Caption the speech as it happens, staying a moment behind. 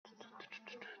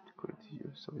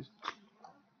service.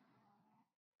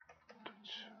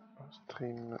 Twitch,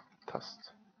 stream,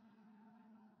 test.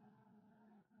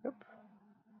 Hop.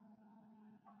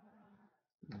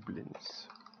 Blins.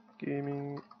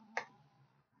 Gaming.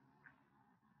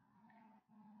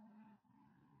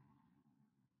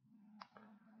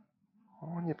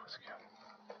 On y est presque.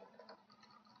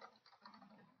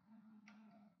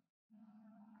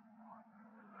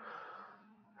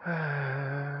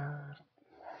 Ah,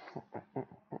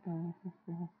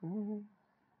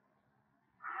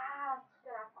 c'est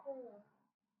la con.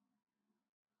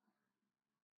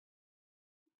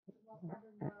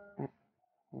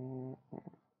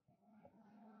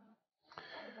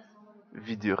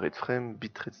 Video rate frame,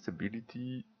 bitrate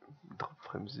stability, drop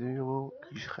frame 0,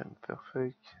 keyframe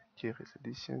perfect, key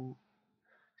resolution,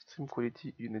 stream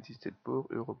quality, United States poor,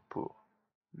 Europe poor.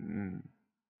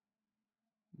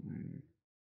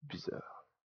 Bizarre.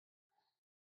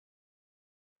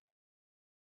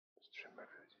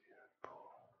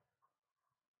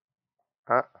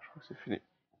 Ah, je crois que c'est fini.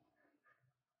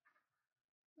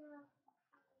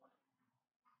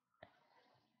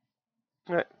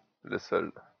 Ouais, la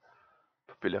seule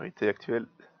popularité actuelle.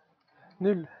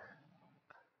 Nul.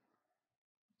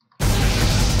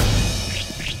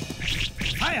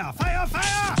 Fire! Fire!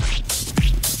 Fire!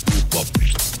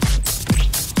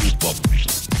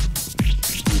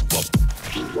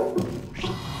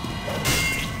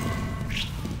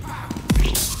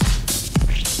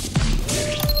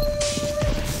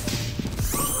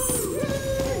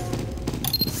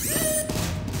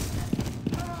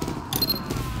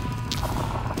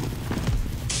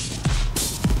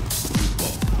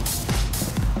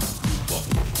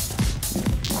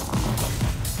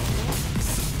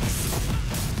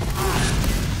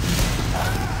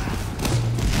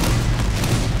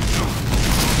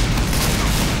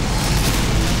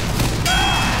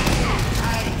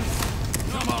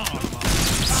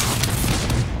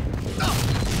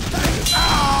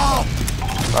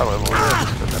 Ah vraiment,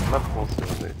 ça n'a pas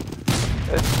fonctionné.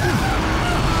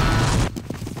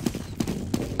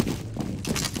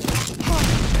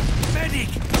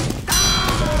 Medic!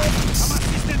 Some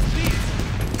assistance, please!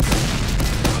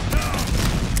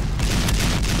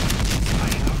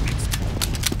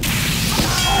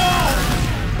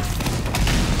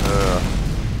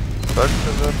 Pas que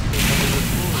ça va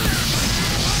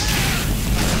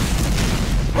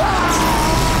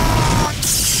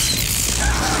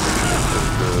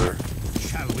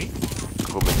Shall we?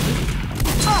 gros métier.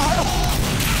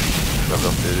 Ça va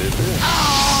faire l'aider.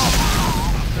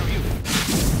 After you.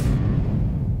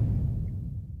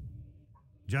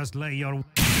 Just lay your...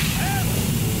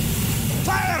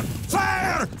 Fire!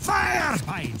 Fire! Fire!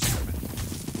 Fine, Sherman.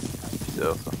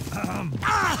 Bizarre ça.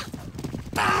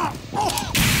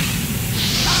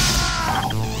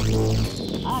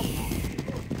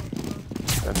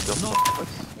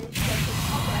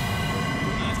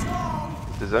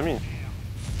 Tes amis.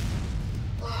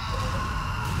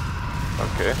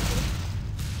 Ok.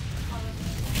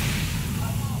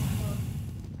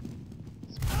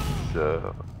 C'est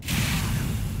bizarre.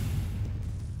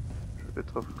 Je vais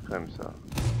trop quand même ça.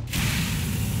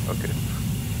 Ok.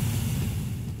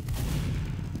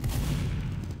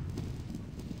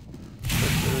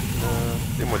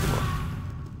 Dis-moi.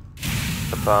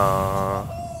 T'as pas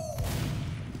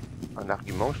un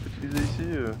argument que je peux utiliser ici?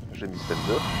 J'ai mis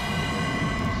Spender.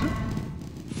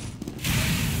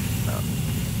 Ah.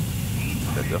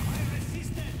 Spender.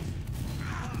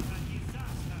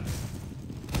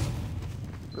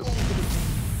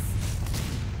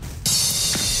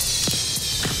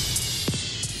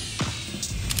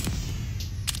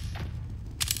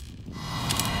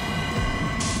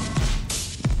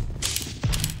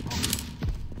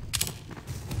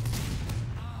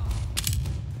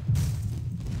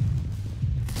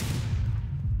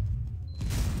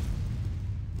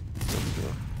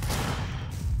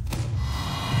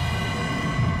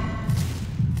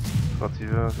 Quand il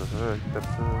veut, ça se veut, il tape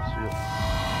sur...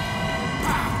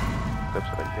 Il tape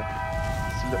sur la carte.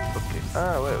 Ok.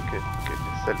 Ah ouais, ok. Ok,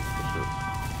 celle, quelque chose.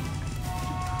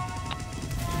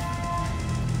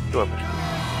 Je dois réfléchir.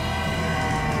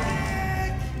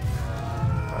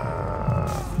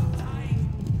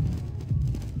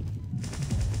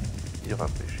 Il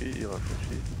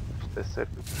réfléchit. C'était celle,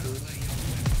 quelque chose.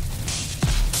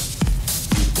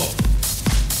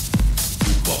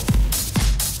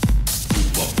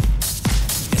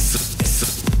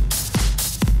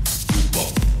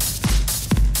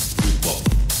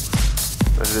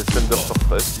 J'ai les Spender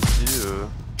Fortress ici.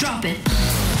 Drop it.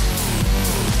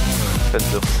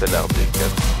 Spender Stellar D4.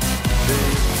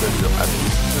 Spender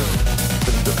Abyss.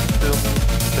 Spender Return.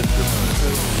 Spender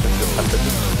Return. Spender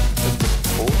Abyss. Spender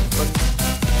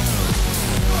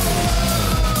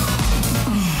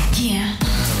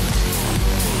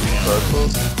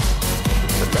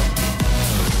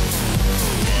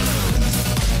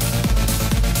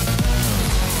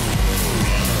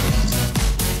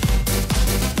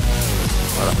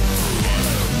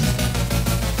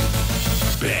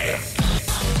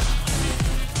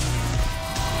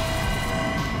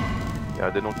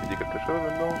ça va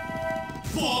maintenant?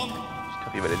 Si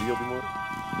t'arrives à la lire du moins.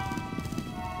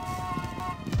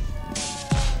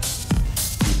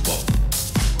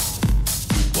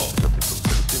 Ça t'es comme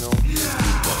ça aussi, non?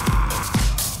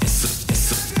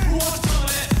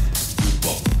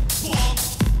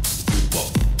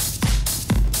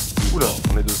 Oula,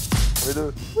 on est deux. On est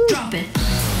deux. Drop it.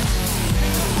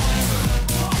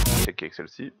 Check avec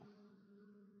celle-ci.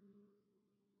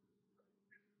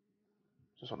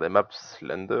 Ce sont des maps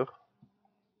Slender.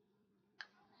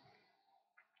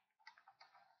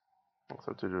 Donc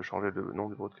ça peut-être changer le nom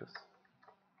du broadcast.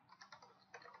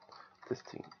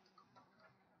 Testing.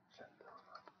 Slender.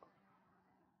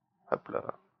 Hop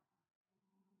là.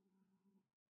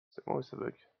 C'est moi ou ça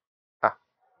bug? Ah.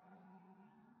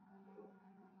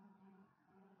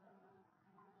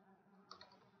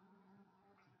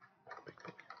 Bug.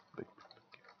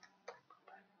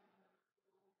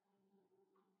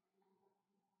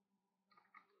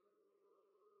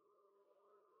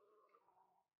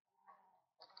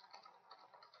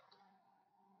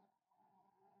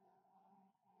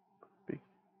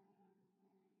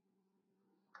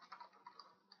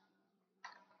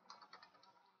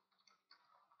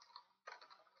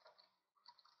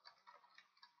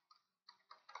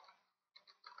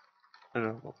 Je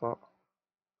comprends pas.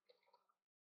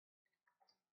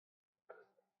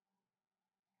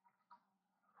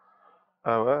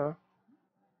 Ah ouais.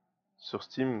 Sur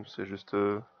Steam, c'est juste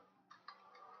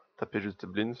taper juste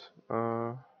Blins.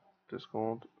 2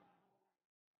 secondes.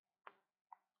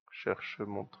 Cherche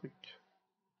mon truc.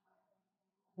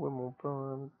 Où est mon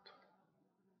pain?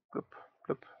 Plop,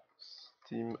 plop.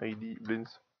 Steam ID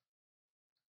Blins.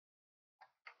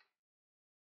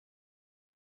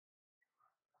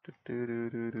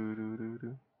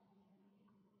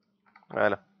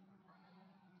 Voilà.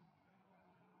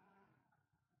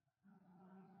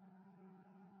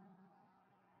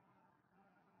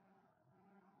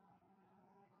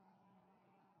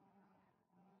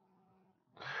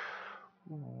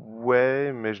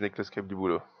 Ouais, mais je n'ai que le Skype du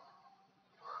boulot.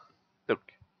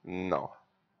 Donc, non.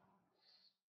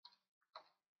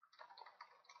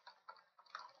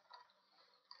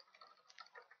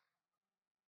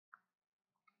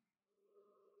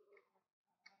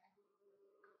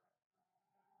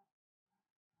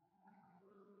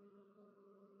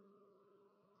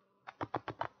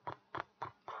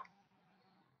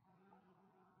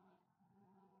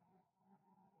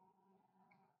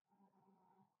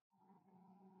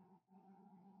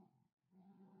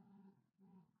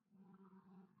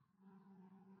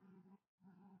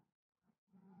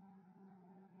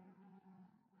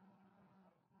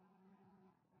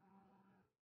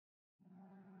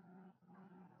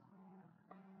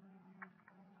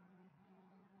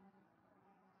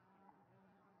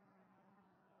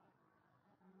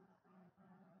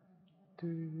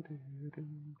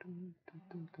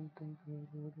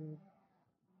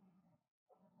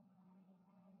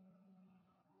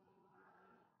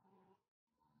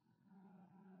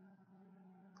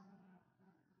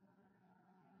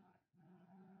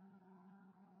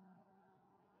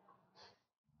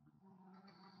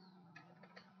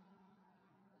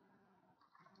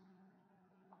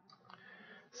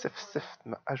 Sef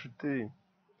m'a ajouté.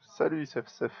 Salut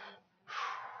Sef.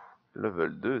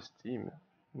 Level 2 Steam.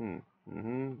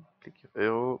 Clic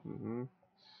héros.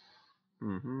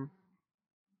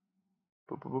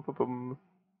 Pom.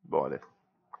 Bon allez.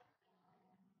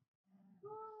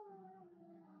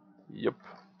 Yop.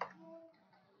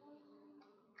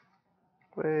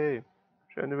 Ouais,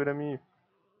 j'ai un nouvel ami.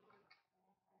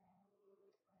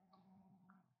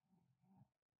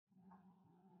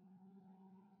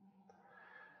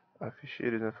 Afficher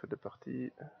les infos de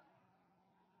partie.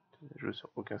 Je joue sur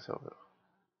aucun serveur.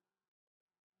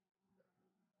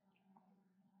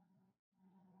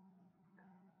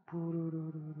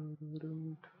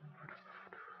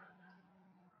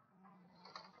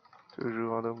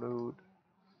 Toujours en download.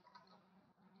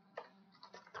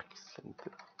 Trick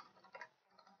Center.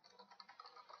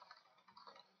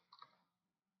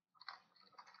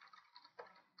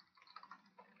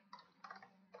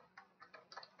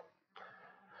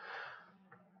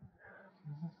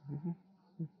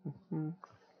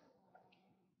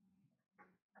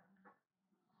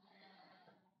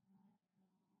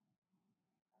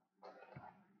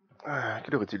 Ah,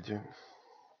 quelle heure est-il, Dieu?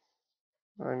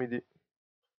 Ah, midi.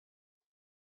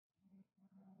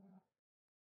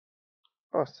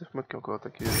 Ah, c'est Steph qui a encore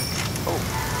attaqué. Oh!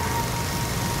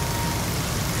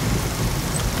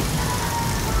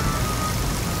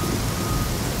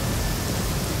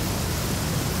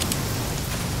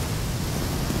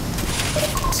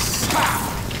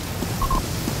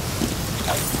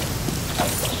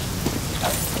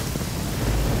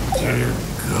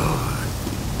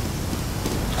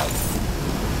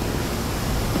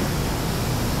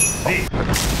 This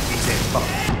is a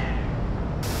bucket.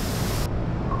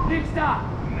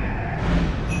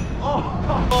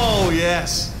 Oh,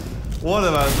 yes. What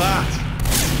about that?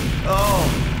 Oh,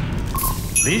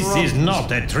 This is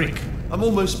not a trick. I'm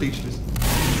almost speechless.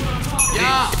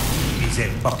 This is a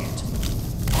bucket.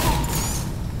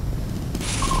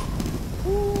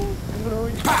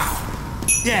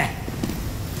 Yeah.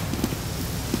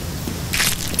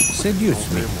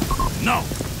 Seduce me. No.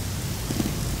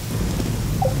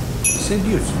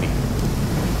 Seduce me.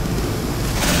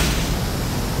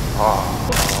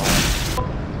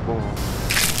 Bon,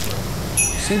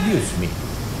 Seduce me.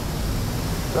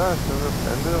 ça, ça va,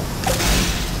 Slender.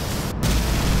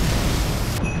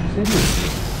 Seduce me.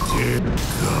 Dear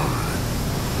God.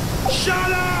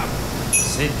 Shut up!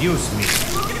 Seduce me.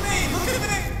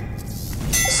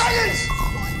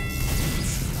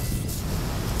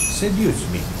 Seduce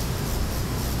me.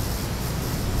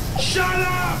 Shut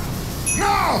up!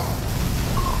 No!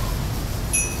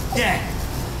 Yeah.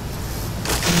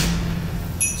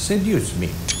 Seduce me.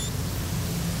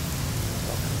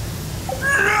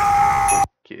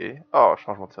 Ok. Oh,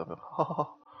 changement de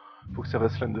serveur. Faut que ça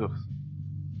reste Slender.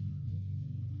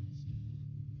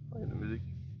 Oh, il y a de la musique.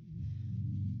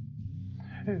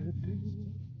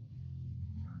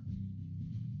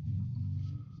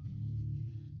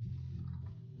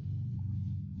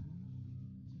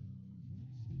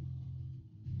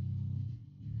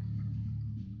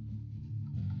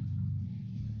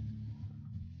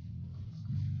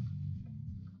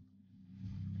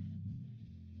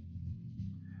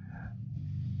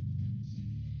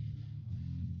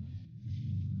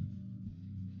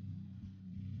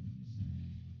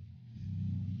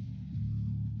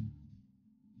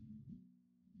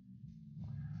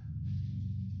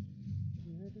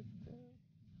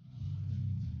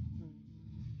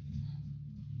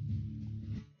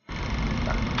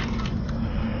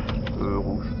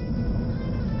 Rouge.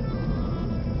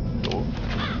 Oh.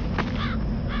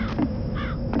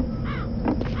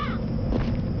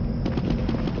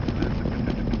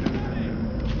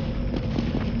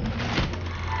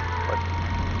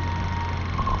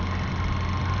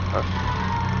 Ah.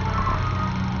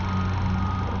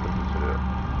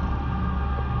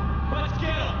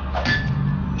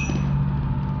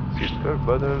 Skipper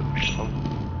battle.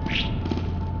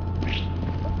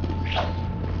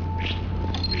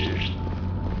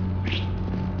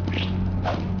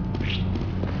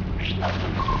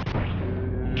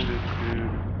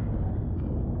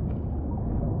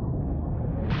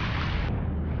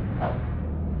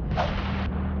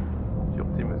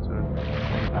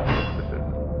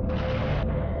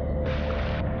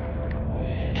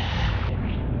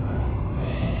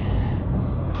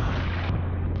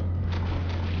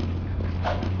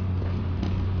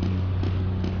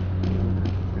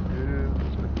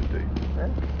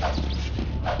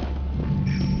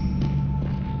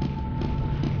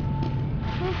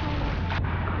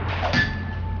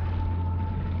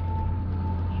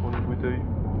 Sur une bouteille.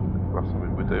 Voir sur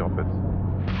une bouteille en fait.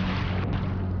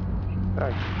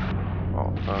 Tac.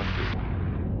 Enfin c'est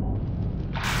bon.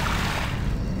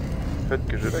 Le fait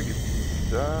que je lag est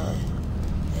bizarre.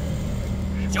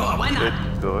 Je suis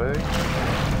peut-être correct.